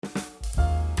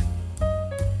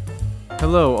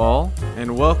Hello all,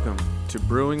 and welcome to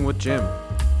Brewing with Jim,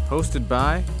 hosted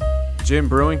by Jim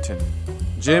Brewington.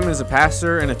 Jim is a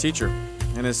pastor and a teacher,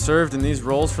 and has served in these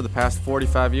roles for the past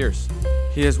 45 years.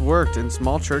 He has worked in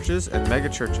small churches and mega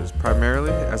churches, primarily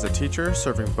as a teacher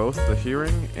serving both the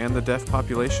hearing and the deaf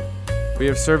population. We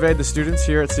have surveyed the students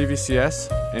here at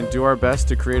CVCS and do our best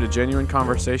to create a genuine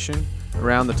conversation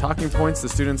around the talking points the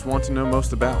students want to know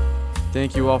most about.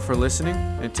 Thank you all for listening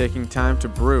and taking time to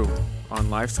brew on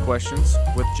Life's Questions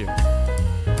with Jim.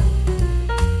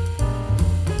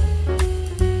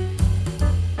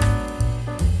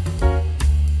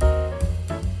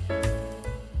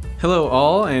 Hello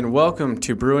all, and welcome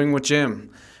to Brewing with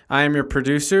Jim. I am your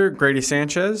producer, Grady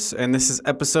Sanchez, and this is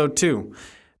episode 2.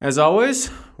 As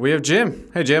always, we have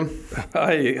Jim. Hey, Jim.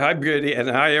 Hi, Grady, and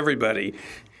hi, everybody.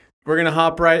 We're going to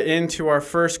hop right into our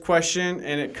first question,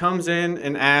 and it comes in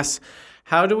and asks,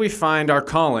 how do we find our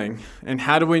calling, and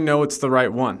how do we know it's the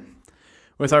right one?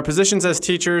 With our positions as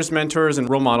teachers, mentors, and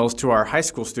role models to our high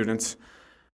school students,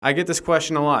 I get this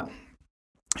question a lot.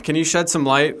 Can you shed some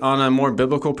light on a more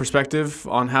biblical perspective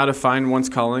on how to find one's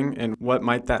calling, and what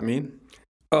might that mean?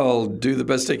 I'll do the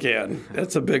best I can.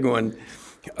 That's a big one.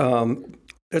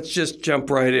 Let's just jump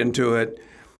right into it.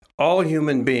 All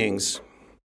human beings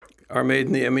are made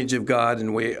in the image of God,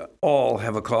 and we all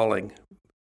have a calling.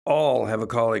 All have a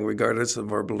calling, regardless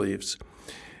of our beliefs.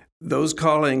 Those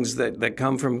callings that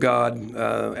come from God,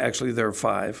 actually there are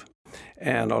 5,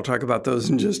 and I'll talk about those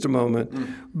in just a moment.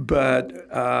 But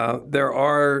there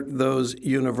are those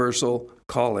universal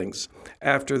callings.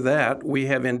 After that, we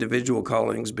have individual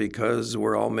callings because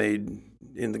we're all made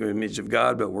in the image of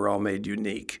God, but we're all made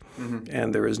unique.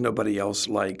 And there is nobody else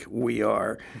like we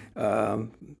are.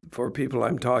 For people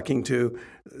I'm talking to,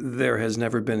 there has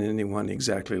never been anyone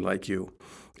exactly like you.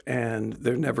 And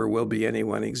there never will be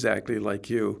anyone exactly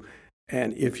like you.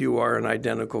 And if you are an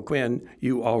identical twin,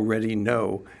 you already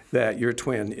know that your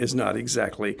twin is not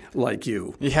exactly like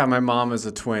you. Yeah, my mom is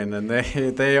a twin, and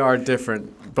they are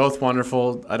different. Both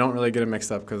wonderful. I don't really get it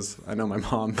mixed up because I know my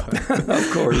mom. But,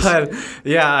 of course. But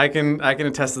yeah, I can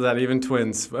attest to that. Even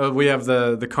twins. We have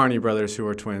the Carney brothers who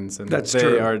are twins, and That's they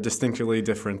true. are distinctly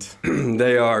different.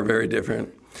 They are very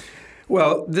different.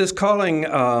 Well, this calling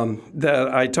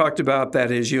that I talked about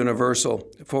that is universal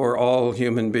for all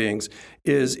human beings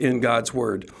is in God's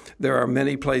Word. There are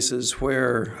many places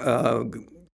where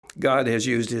God has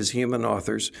used his human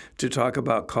authors to talk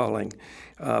about calling.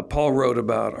 Paul wrote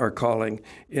about our calling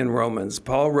in Romans.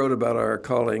 Paul wrote about our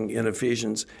calling in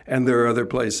Ephesians, and there are other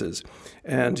places.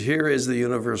 And here is the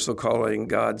universal calling,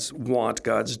 God's want,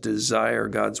 God's desire,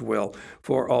 God's will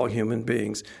for all human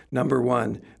beings. Number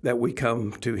 1, that we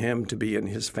come to him to be in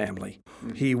his family.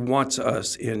 He wants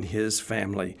us in his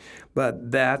family.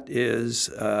 But that is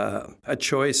a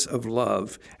choice of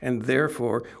love, and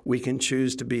therefore we can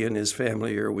choose to be in his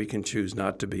family or we can choose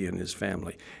not to be in his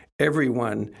family.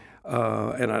 Everyone,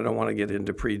 and I don't want to get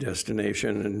into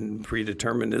predestination and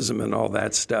predeterminism and all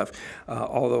that stuff,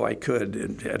 although I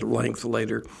could at length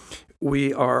later,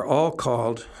 we are all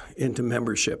called into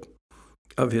membership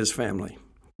of his family.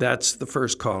 That's the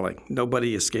first calling.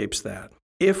 Nobody escapes that.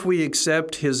 If we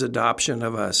accept his adoption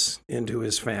of us into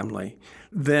his family,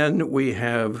 then we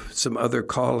have some other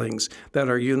callings that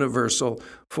are universal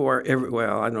for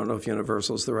I don't know if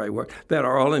universal is the right word, that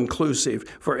are all inclusive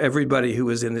for everybody who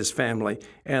is in his family.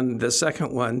 And the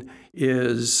second one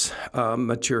is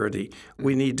maturity.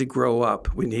 We need to grow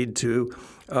up. We need to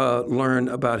learn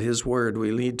about his word.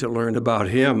 We need to learn about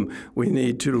him. We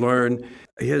need to learn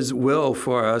his will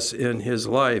for us in his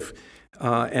life.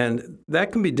 And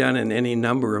that can be done in any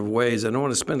number of ways. I don't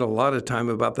want to spend a lot of time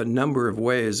about the number of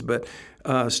ways, but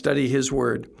study his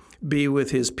word, be with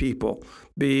his people,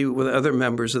 be with other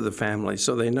members of the family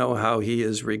so they know how he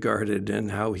is regarded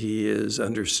and how he is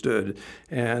understood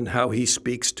and how he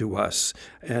speaks to us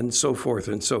and so forth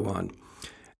and so on.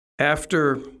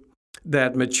 After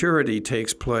that maturity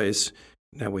takes place,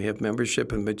 now we have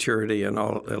membership and maturity, and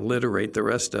I'll alliterate the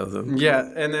rest of them.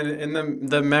 Yeah, and then in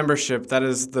the membership, that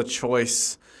is the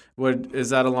choice. Is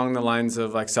that along the lines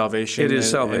of like salvation? It is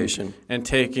salvation. And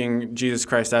taking Jesus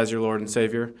Christ as your Lord and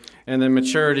Savior. And then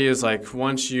maturity is like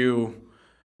once you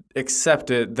accept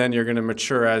it, then you're going to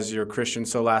mature as your Christian.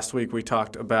 So last week we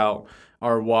talked about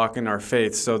our walk and our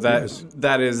faith. So Yes.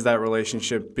 that is that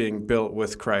relationship being built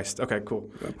with Christ. Okay,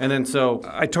 cool. And then so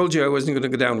I told you I wasn't going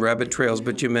to go down rabbit trails,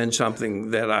 but you mentioned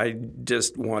something that I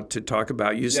just want to talk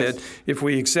about. You said if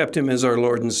we accept him as our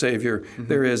Lord and Savior,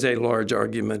 there is a large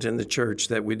argument in the church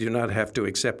that we do not have to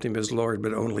accept him as Lord,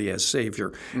 but only as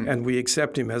Savior. And we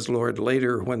accept him as Lord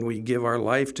later when we give our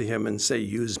life to him and say,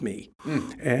 use me.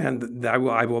 And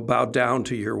I will bow down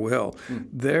to your will.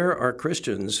 There are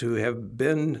Christians who have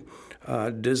been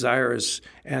desirous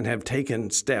and have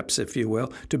taken steps, if you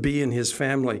will, to be in his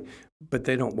family, but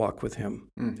they don't walk with him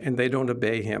and they don't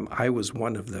obey him. I was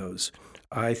one of those.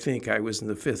 I think I was in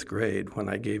the 5th grade when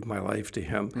I gave my life to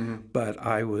him, but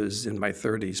I was in my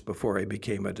 30s before I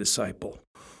became a disciple.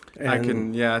 And I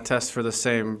can attest for the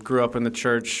same. Grew up in the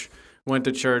church, went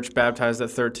to church, baptized at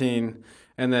 13,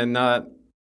 and then not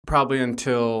probably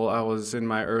until I was in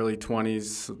my early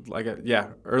 20s,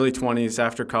 early 20s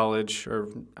after college, or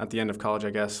at the end of college,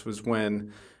 I guess, was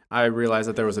when I realized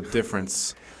that there was a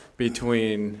difference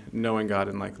between knowing God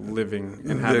and like living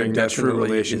and having that true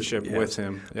relationship with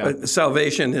him. Yeah. But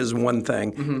salvation is one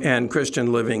thing, and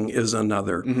Christian living is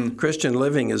another. Christian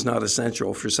living is not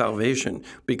essential for salvation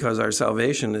because our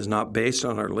salvation is not based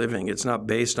on our living. It's not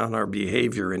based on our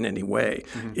behavior in any way.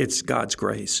 It's God's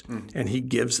grace, and he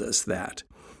gives us that.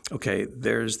 Okay,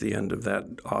 there's the end of that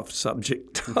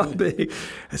off-subject topic.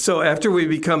 So after we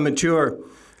become mature,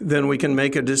 then we can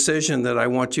make a decision that I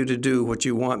want you to do what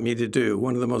you want me to do.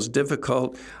 One of the most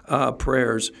difficult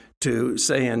prayers to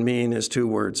say and mean is 2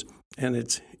 words, and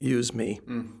it's use me.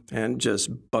 And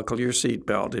just buckle your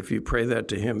seatbelt if you pray that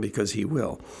to him because he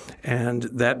will. And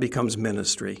that becomes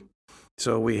ministry.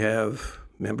 So we have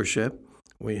membership.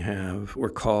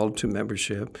 We're called to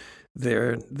membership.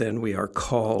 Then we are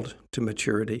called to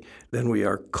maturity. Then we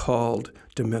are called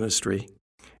to ministry.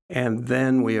 And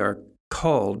then we are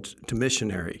called to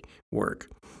missionary work.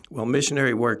 Well,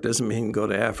 missionary work doesn't mean go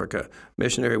to Africa.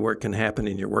 Missionary work can happen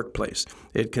in your workplace.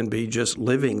 It can be just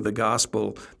living the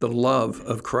gospel, the love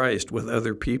of Christ with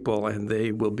other people, and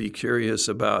they will be curious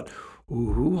about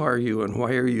who are you and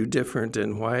why are you different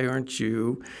and why aren't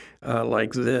you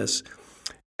like this.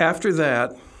 After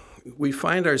that, we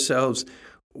find ourselves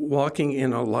walking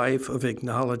in a life of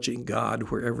acknowledging God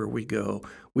wherever we go.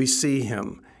 We see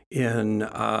him in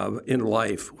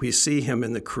life. We see him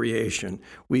in the creation.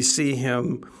 We see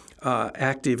him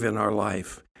active in our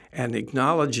life. And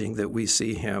acknowledging that we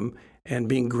see him and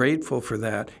being grateful for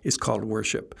that is called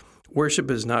worship. Worship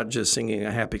is not just singing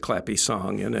a happy, clappy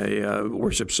song in a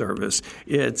worship service.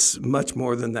 It's much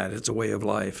more than that. It's a way of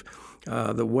life.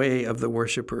 The Way of the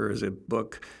Worshiper is a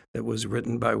book that was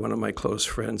written by one of my close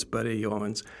friends, Buddy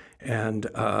Owens. And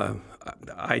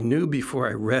I knew before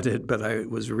I read it, but I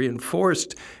was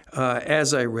reinforced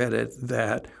as I read it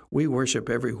that we worship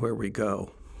everywhere we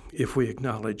go if we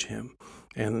acknowledge him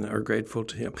and are grateful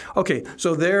to him. Okay,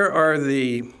 so there are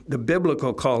the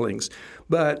biblical callings.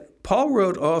 But Paul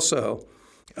wrote also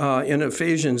in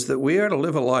Ephesians that we are to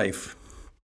live a life.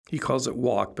 He calls it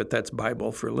walk, but that's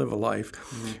Bible for live a life.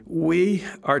 We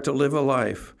are to live a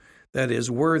life that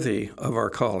is worthy of our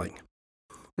calling.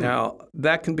 Now,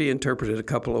 that can be interpreted a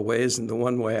couple of ways, and the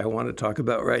one way I want to talk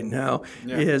about right now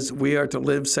is we are to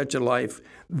live such a life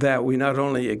that we not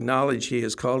only acknowledge he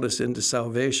has called us into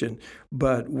salvation,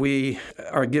 but we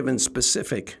are given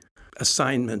specific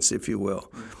assignments, if you will.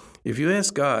 If you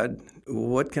ask God,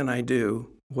 what can I do?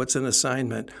 What's an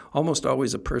assignment? Almost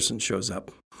always a person shows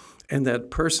up. And that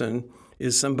person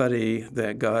is somebody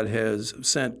that God has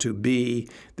sent to be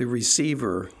the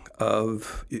receiver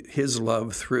of his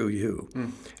love through you.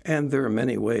 And there are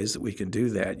many ways that we can do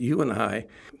that. You and I,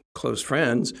 close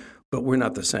friends, but we're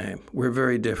not the same. We're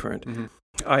very different.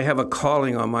 I have a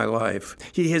calling on my life.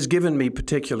 He has given me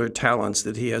particular talents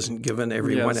that he hasn't given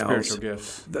everyone else. Spiritual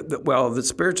gifts. The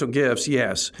spiritual gifts,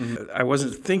 yes. I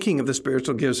wasn't thinking of the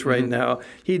spiritual gifts right now.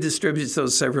 He distributes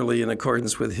those severally in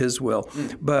accordance with his will.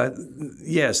 But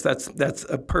yes, that's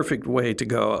a perfect way to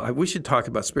go. We should talk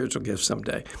about spiritual gifts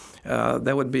someday.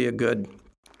 That would be a good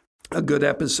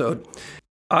episode.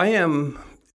 I am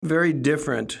very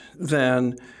different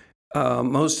than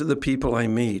most of the people I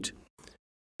meet.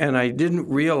 And I didn't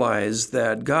realize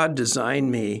that God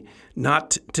designed me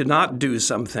not do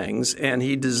some things, and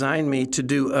he designed me to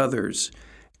do others.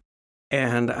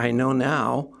 And I know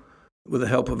now, with the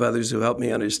help of others who helped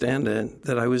me understand it,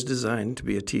 that I was designed to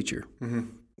be a teacher.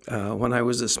 When I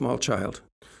was a small child,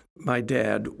 my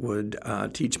dad would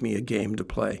teach me a game to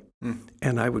play.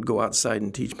 And I would go outside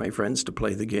and teach my friends to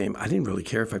play the game. I didn't really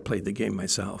care if I played the game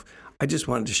myself. I just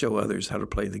wanted to show others how to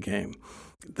play the game.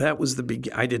 that was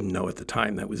I didn't know at the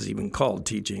time that was even called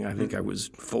teaching. I think I was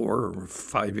 4 or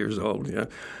 5 years old. Yeah.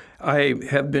 I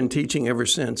have been teaching ever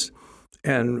since.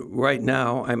 And right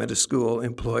now I'm at a school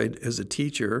employed as a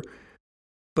teacher.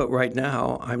 But right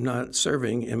now I'm not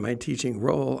serving in my teaching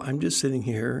role. I'm just sitting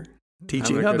here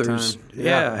teaching others.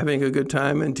 Yeah, having a good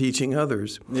time and teaching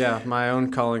others. Yeah, my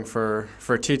own calling for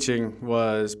teaching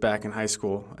was back in high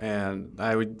school. And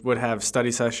I would have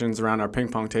study sessions around our ping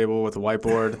pong table with a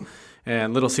whiteboard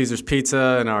and Little Caesar's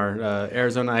Pizza and our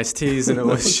Arizona iced teas. And it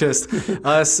was just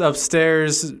us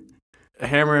upstairs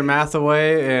hammering math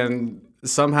away. And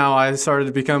somehow I started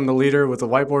to become the leader with a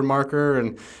whiteboard marker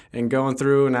and going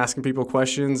through and asking people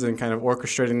questions and kind of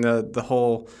orchestrating the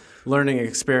whole learning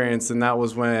experience. And that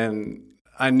was when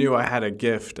I knew I had a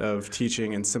gift of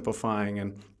teaching and simplifying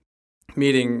and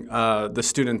meeting the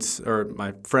students or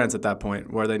my friends at that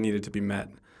point where they needed to be met.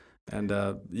 And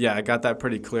I got that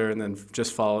pretty clear and then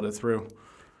just followed it through.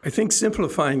 I think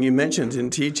simplifying, you mentioned in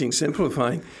teaching,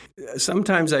 simplifying.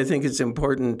 Sometimes I think it's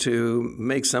important to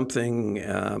make something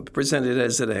presented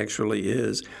as it actually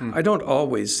is. I don't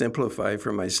always simplify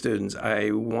for my students. I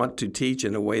want to teach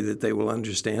in a way that they will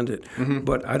understand it.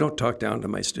 But I don't talk down to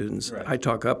my students. Right. I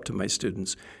talk up to my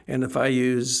students. And if I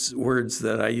use words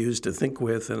that I use to think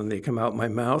with and they come out my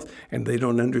mouth and they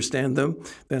don't understand them,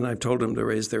 then I've told them to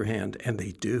raise their hand, and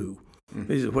they do.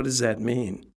 They say, what does that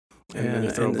mean?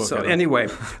 And so anyway,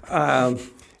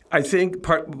 I think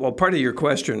part of your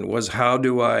question was how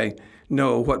do I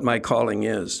know what my calling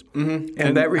is?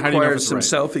 And that requires some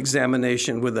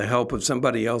self-examination with the help of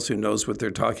somebody else who knows what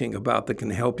they're talking about that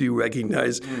can help you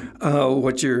recognize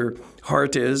what your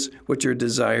heart is, what your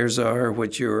desires are,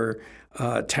 what your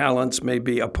talents may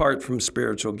be apart from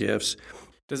spiritual gifts.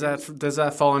 Does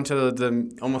that fall into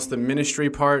the almost the ministry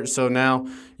part? So now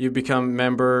you become a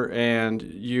member and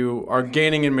you are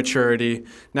gaining in maturity.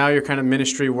 Now you're kind of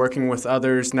ministry working with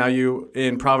others. Now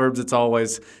in Proverbs it's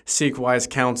always seek wise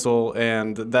counsel,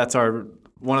 and that's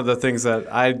one of the things that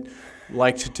I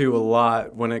like to do a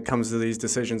lot when it comes to these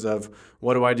decisions of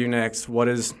what do I do next? What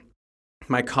is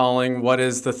my calling? What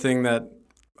is the thing that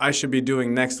I should be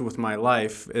doing next with my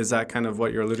life? Is that kind of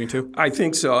what you're alluding to? I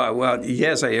think so. Well,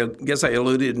 yes, I guess I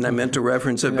alluded and I meant to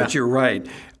reference it, but you're right.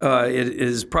 It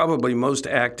is probably most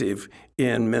active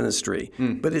in ministry,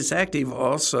 but it's active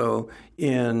also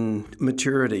in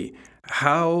maturity.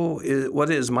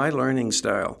 What is my learning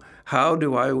style? How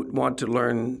do I want to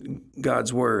learn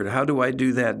God's Word? How do I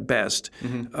do that best?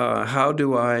 How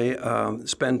do I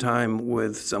spend time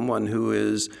with someone who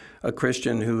is a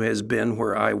Christian who has been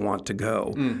where I want to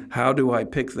go? How do I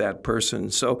pick that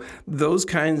person? So those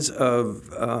kinds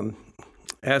of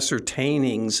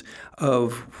ascertainings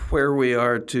of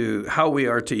how we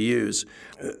are to use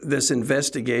this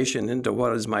investigation into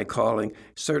what is my calling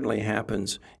certainly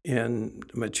happens in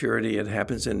maturity. It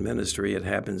happens in ministry. It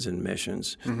happens in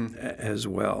missions as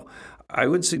well. I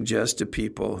would suggest to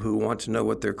people who want to know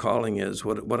what their calling is,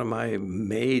 what am I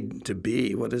made to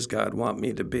be? What does God want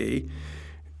me to be?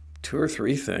 2 or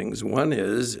 3 things. One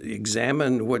is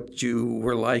examine what you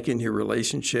were like in your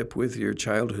relationship with your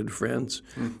childhood friends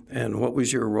and what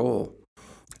was your role.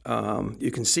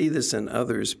 You can see this in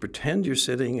others. Pretend you're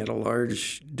sitting at a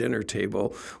large dinner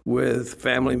table with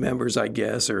family members, I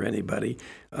guess, or anybody.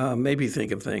 Maybe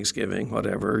think of Thanksgiving,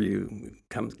 whatever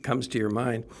comes to your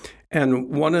mind.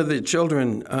 And one of the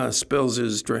children spills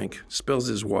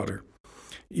his water.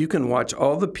 You can watch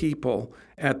all the people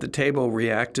at the table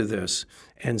react to this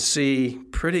and see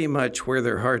pretty much where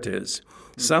their heart is.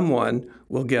 Someone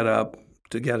will get up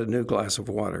to get a new glass of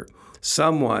water.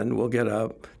 Someone will get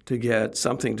up to get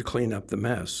something to clean up the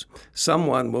mess.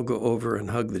 Someone will go over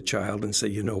and hug the child and say,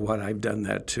 you know what, I've done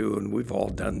that too, and we've all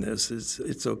done this.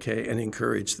 It's okay, and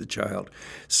encourage the child.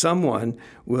 Someone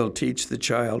will teach the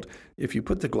child, if you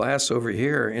put the glass over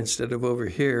here instead of over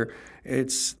here,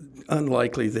 it's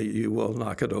unlikely that you will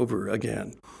knock it over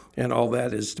again. And all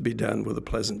that is to be done with a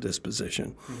pleasant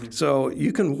disposition. So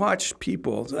you can watch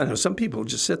people. I know some people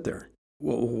just sit there.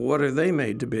 Well, what are they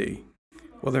made to be?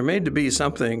 Well, they're made to be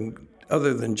something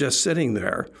other than just sitting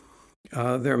there.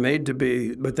 They're made to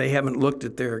be, but they haven't looked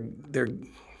at their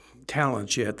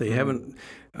talents yet. They haven't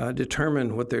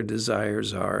determined what their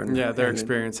desires are. Their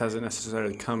experience hasn't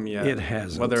necessarily come yet. It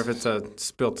hasn't. Whether if it's a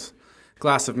spilt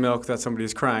glass of milk that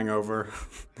somebody's crying over,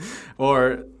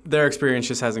 or their experience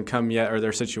just hasn't come yet, or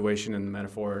their situation in the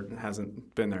metaphor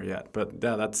hasn't been there yet. But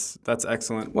yeah, that's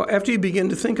excellent. Well, after you begin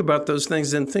to think about those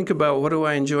things, then think about what do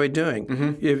I enjoy doing.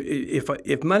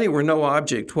 If money were no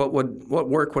object, what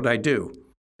work would I do?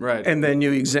 Right. And then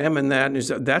you examine that and you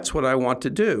say, that's what I want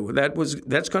to do.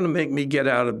 That's going to make me get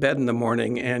out of bed in the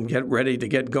morning and get ready to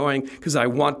get going because I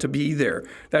want to be there.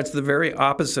 That's the very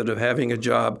opposite of having a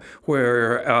job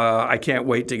where I can't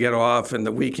wait to get off and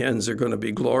the weekends are going to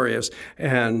be glorious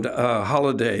and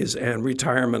holidays and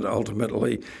retirement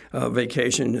ultimately,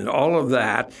 vacation, and all of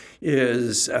that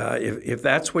is, if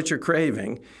that's what you're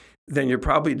craving, then you're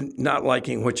probably not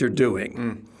liking what you're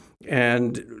doing.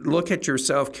 And look at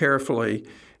yourself carefully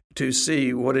to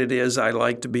see what it is I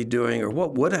like to be doing, or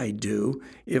what would I do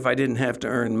if I didn't have to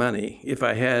earn money. If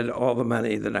I had all the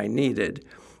money that I needed,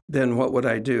 then what would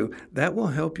I do? That will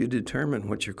help you determine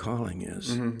what your calling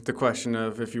is. The question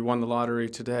of, if you won the lottery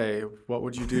today, what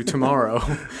would you do tomorrow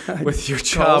with your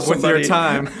job, with your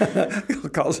time?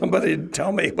 Call somebody to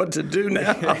tell me what to do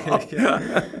now.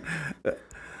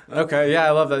 Okay, yeah,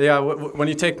 I love that. Yeah, when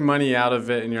you take money out of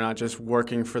it and you're not just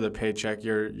working for the paycheck,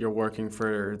 you're working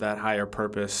for that higher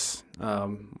purpose.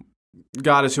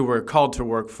 God is who we're called to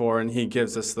work for, and He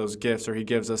gives us those gifts, or He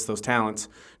gives us those talents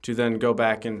to then go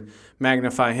back and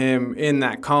magnify Him in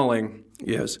that calling.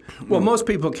 Yes. Well, most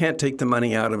people can't take the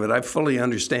money out of it. I fully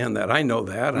understand that. I know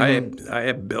that. I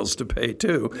have bills to pay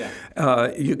too.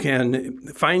 Yeah. You can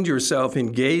find yourself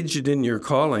engaged in your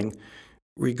calling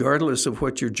regardless of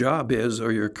what your job is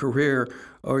or your career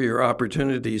or your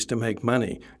opportunities to make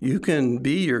money. You can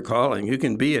be your calling. You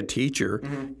can be a teacher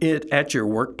at your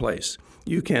workplace.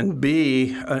 You can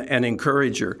be an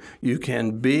encourager. You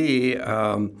can be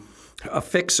a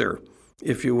fixer,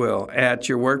 if you will, at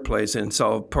your workplace and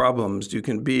solve problems. You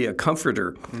can be a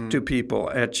comforter to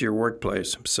people at your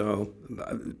workplace. So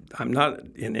I'm not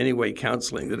in any way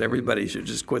counseling that everybody should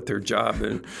just quit their job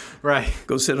and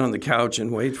go sit on the couch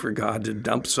and wait for God to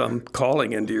dump some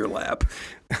calling into your lap.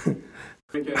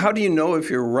 How do you know if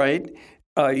you're right?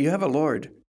 You have a Lord.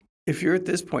 If you're at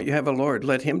this point, you have a Lord.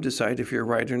 Let Him decide if you're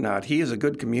right or not. He is a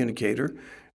good communicator.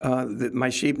 My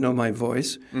sheep know my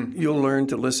voice. You'll learn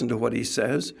to listen to what He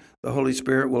says. The Holy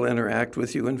Spirit will interact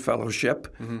with you in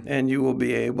fellowship, and you will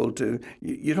be able to.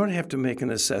 You don't have to make an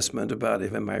assessment about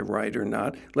if am I right or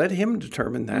not. Let Him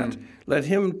determine that. Let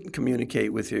Him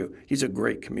communicate with you. He's a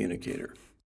great communicator.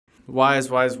 Wise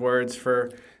words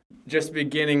for just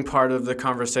beginning part of the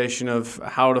conversation of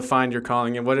how to find your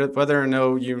calling and whether or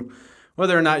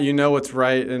not you know what's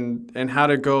right and how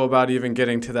to go about even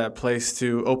getting to that place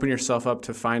to open yourself up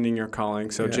to finding your calling.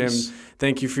 So, yes. Jim,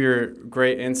 thank you for your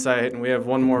great insight. And we have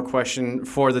one more question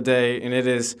for the day, and it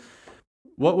is,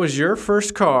 what was your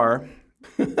first car?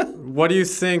 What do you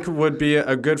think would be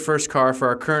a good first car for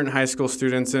our current high school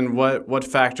students, and what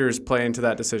factors play into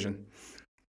that decision?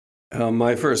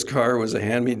 My first car was a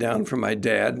hand-me-down from my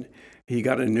dad. He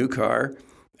got a new car.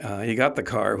 He got the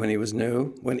car when it was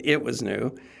new. It was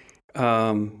a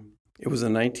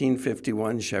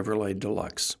 1951 Chevrolet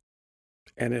Deluxe,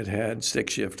 and it had stick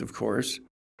shift, of course,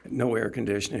 no air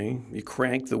conditioning. You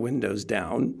cranked the windows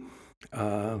down.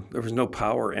 There was no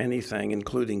power anything,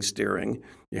 including steering.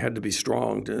 You had to be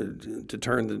strong to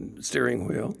turn the steering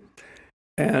wheel.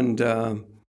 And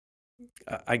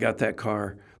I got that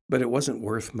car, but it wasn't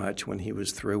worth much when he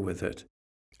was through with it.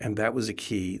 And that was a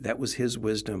key. That was his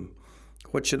wisdom.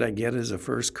 What should I get as a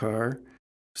first car?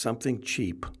 Something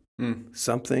cheap.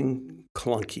 Something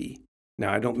clunky.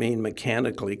 Now, I don't mean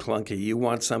mechanically clunky. You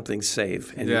want something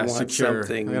safe, and you want secure.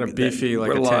 something beefy,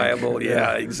 like reliable. A tank.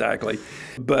 Yeah, exactly.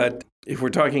 But if we're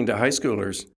talking to high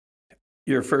schoolers,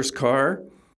 your first car,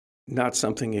 not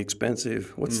something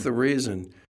expensive. What's the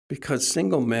reason? Because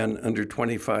single men under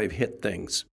 25 hit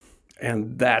things,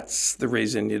 and that's the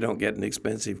reason you don't get an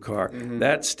expensive car.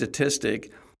 That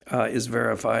statistic is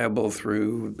verifiable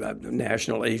through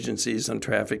national agencies on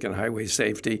traffic and highway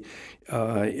safety.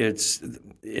 It's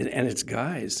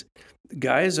guys.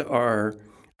 Guys are,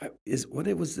 what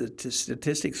it was the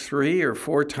statistic, 3 or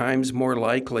 4 times more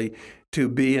likely to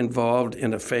be involved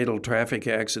in a fatal traffic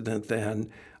accident than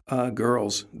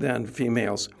girls than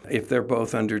females if they're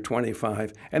both under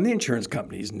 25. And the insurance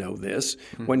companies know this.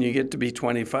 When you get to be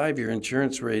 25, your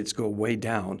insurance rates go way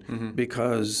down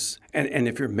because, and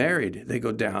if you're married, they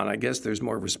go down. I guess there's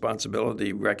more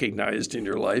responsibility recognized in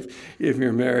your life if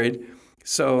you're married.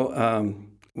 So,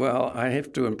 well, I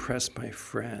have to impress my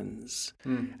friends.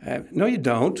 No, you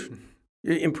don't.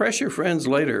 You impress your friends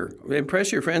later.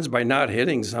 Impress your friends by not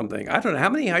hitting something. I don't know. How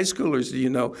many high schoolers do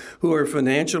you know who are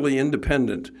financially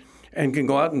independent and can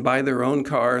go out and buy their own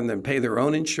car and then pay their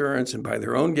own insurance and buy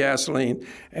their own gasoline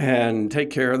and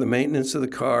take care of the maintenance of the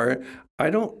car?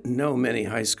 I don't know many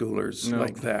high schoolers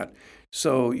like that.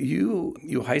 So you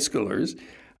high schoolers,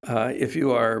 if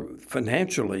you are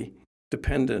financially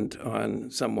dependent on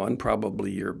someone,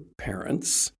 probably your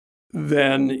parents,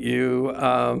 then you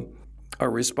are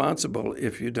responsible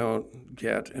if you don't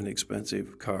get an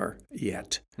expensive car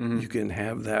yet. You can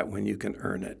have that when you can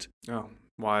earn it. Oh,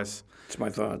 wise. That's my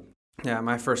thought. Yeah,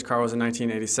 my first car was a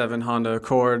 1987 Honda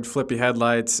Accord, flippy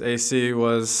headlights. AC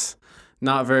was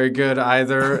not very good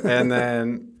either. And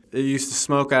then it used to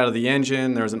smoke out of the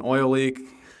engine. There was an oil leak.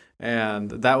 And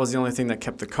that was the only thing that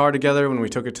kept the car together when we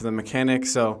took it to the mechanic.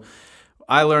 So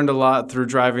I learned a lot through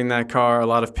driving that car, a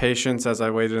lot of patience as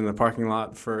I waited in the parking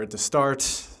lot for it to start,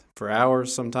 for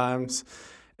hours sometimes.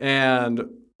 And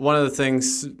one of the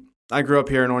things, I grew up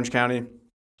here in Orange County.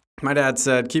 My dad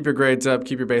said, keep your grades up,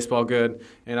 keep your baseball good,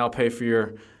 and I'll pay for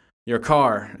your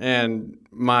car. And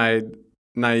my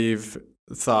naive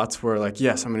thoughts were like,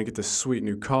 yes, I'm going to get this sweet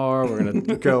new car. We're going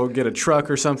to go get a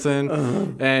truck or something.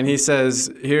 And he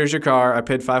says, here's your car. I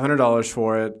paid $500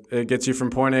 for it. It gets you from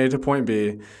point A to point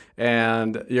B,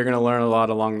 and you're going to learn a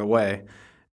lot along the way.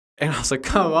 And I was like,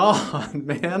 come on,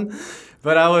 man.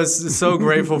 But I was so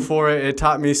grateful for it. It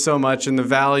taught me so much, and the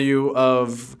value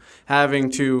of having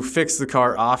to fix the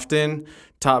car often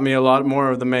taught me a lot more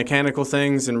of the mechanical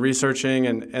things and researching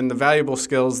and the valuable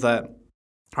skills that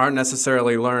aren't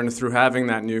necessarily learned through having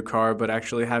that new car, but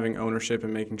actually having ownership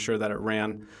and making sure that it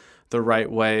ran the right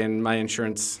way. And my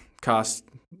insurance cost,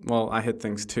 well, I hit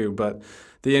things too, but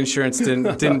the insurance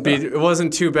didn't beat. It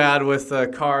wasn't too bad with a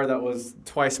car that was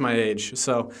twice my age.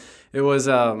 So it was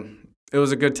a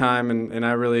good time, and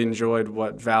I really enjoyed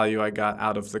what value I got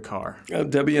out of the car.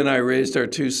 Debbie and I raised our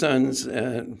two sons,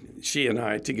 and she and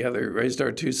I together raised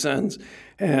our two sons,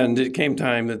 and it came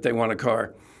time that they want a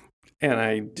car. And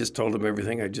I just told them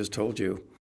everything I just told you,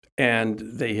 and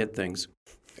they hit things.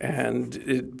 And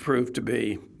it proved to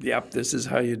be, yep, this is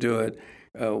how you do it.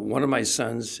 One of my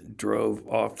sons drove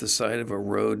off the side of a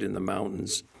road in the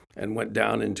mountains and went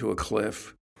down into a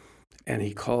cliff. And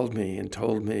he called me and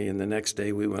told me, and the next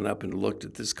day we went up and looked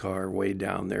at this car way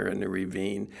down there in the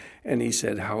ravine. And he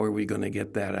said, how are we going to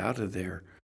get that out of there?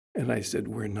 And I said,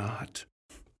 we're not.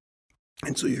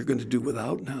 And so you're going to do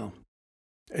without now.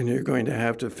 And you're going to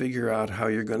have to figure out how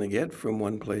you're going to get from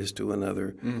one place to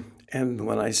another. And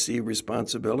when I see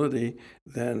responsibility,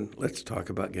 then let's talk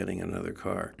about getting another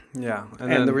car. Yeah.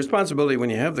 And the responsibility when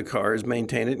you have the car is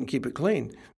maintain it and keep it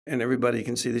clean. And everybody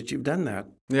can see that you've done that.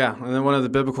 Yeah. And then one of the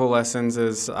biblical lessons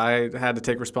is I had to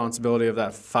take responsibility of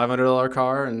that $500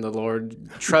 car, and the Lord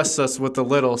trusts us with the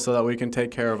little so that we can take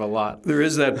care of a lot. There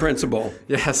is that principle.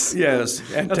 Yes. Yes.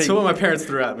 And that's what my parents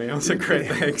threw at me. I was like, great,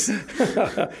 thanks.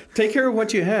 Take care of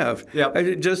what you have.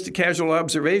 Yep. Just a casual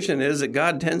observation is that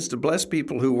God tends to bless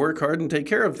people who work hard and take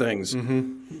care of things.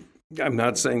 I'm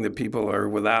not saying that people are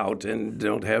without and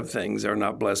don't have things are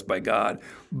not blessed by God,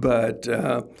 but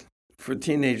for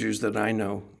teenagers that I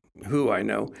know, who I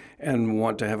know, and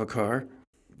want to have a car,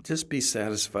 just be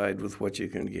satisfied with what you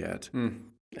can get.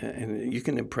 And you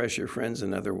can impress your friends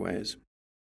in other ways.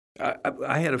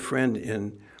 I had a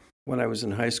friend when I was in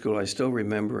high school. I still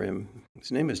remember him.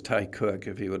 His name is Ty Cook,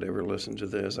 if he would ever listen to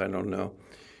this, I don't know.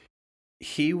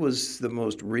 He was the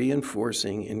most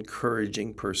reinforcing,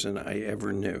 encouraging person I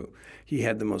ever knew. He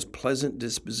had the most pleasant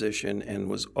disposition and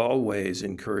was always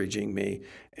encouraging me,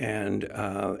 and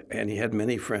he had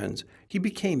many friends. He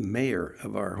became mayor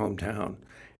of our hometown,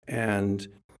 and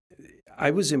I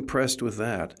was impressed with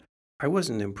that. I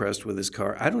wasn't impressed with his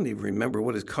car. I don't even remember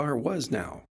what his car was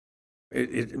now.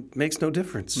 It makes no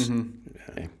difference.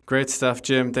 Great stuff,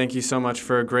 Jim. Thank you so much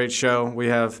for a great show. We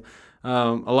have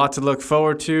a lot to look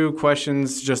forward to,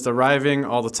 questions just arriving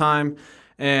all the time.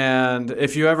 And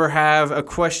if you ever have a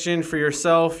question for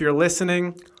yourself, you're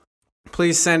listening,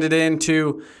 please send it in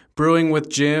to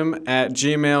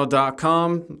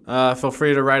brewingwithjim@gmail.com. Feel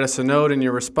free to write us a note in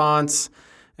your response,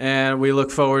 and we look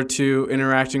forward to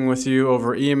interacting with you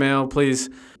over email.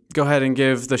 Please go ahead and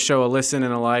give the show a listen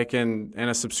and a like and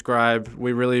a subscribe.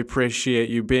 We really appreciate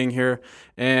you being here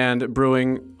and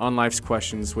brewing on life's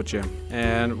questions with Jim.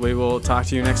 And we will talk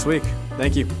to you next week.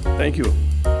 Thank you. Thank you.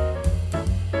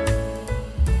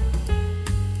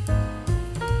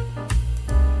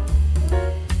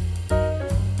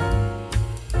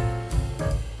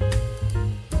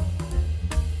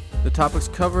 The topics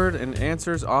covered and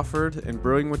answers offered in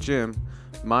Brewing with Jim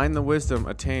mine the wisdom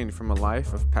attained from a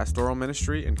life of pastoral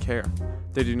ministry and care.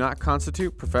 They do not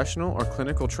constitute professional or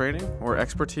clinical training or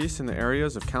expertise in the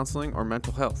areas of counseling or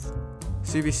mental health.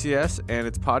 CVCS and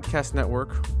its podcast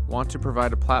network want to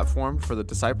provide a platform for the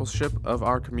discipleship of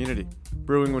our community.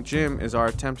 Brewing with Jim is our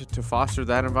attempt to foster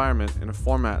that environment in a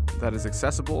format that is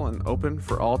accessible and open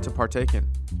for all to partake in.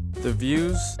 The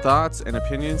views, thoughts, and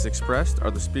opinions expressed are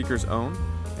the speaker's own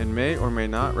and may or may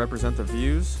not represent the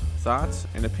views, thoughts,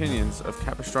 and opinions of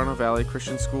Capistrano Valley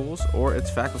Christian Schools or its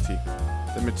faculty.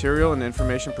 The material and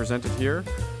information presented here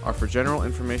are for general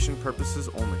information purposes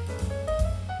only.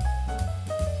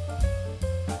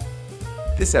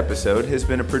 This episode has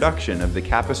been a production of the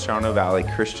Capistrano Valley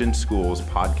Christian Schools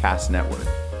Podcast Network.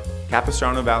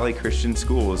 Capistrano Valley Christian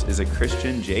Schools is a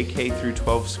Christian JK through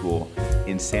 12 school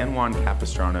in San Juan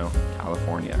Capistrano,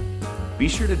 California. Be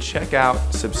sure to check out,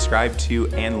 subscribe to,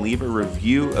 and leave a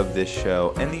review of this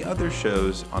show and the other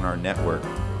shows on our network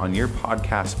on your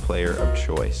podcast player of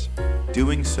choice.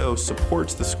 Doing so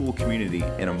supports the school community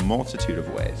in a multitude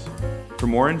of ways. For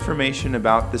more information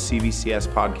about the CVCS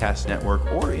Podcast Network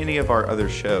or any of our other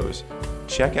shows,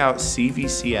 check out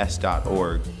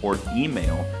cvcs.org or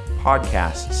email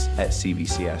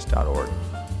podcasts@cvcs.org.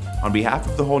 On behalf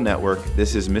of the whole network,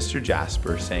 this is Mr.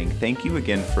 Jasper saying thank you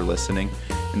again for listening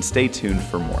and stay tuned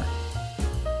for more.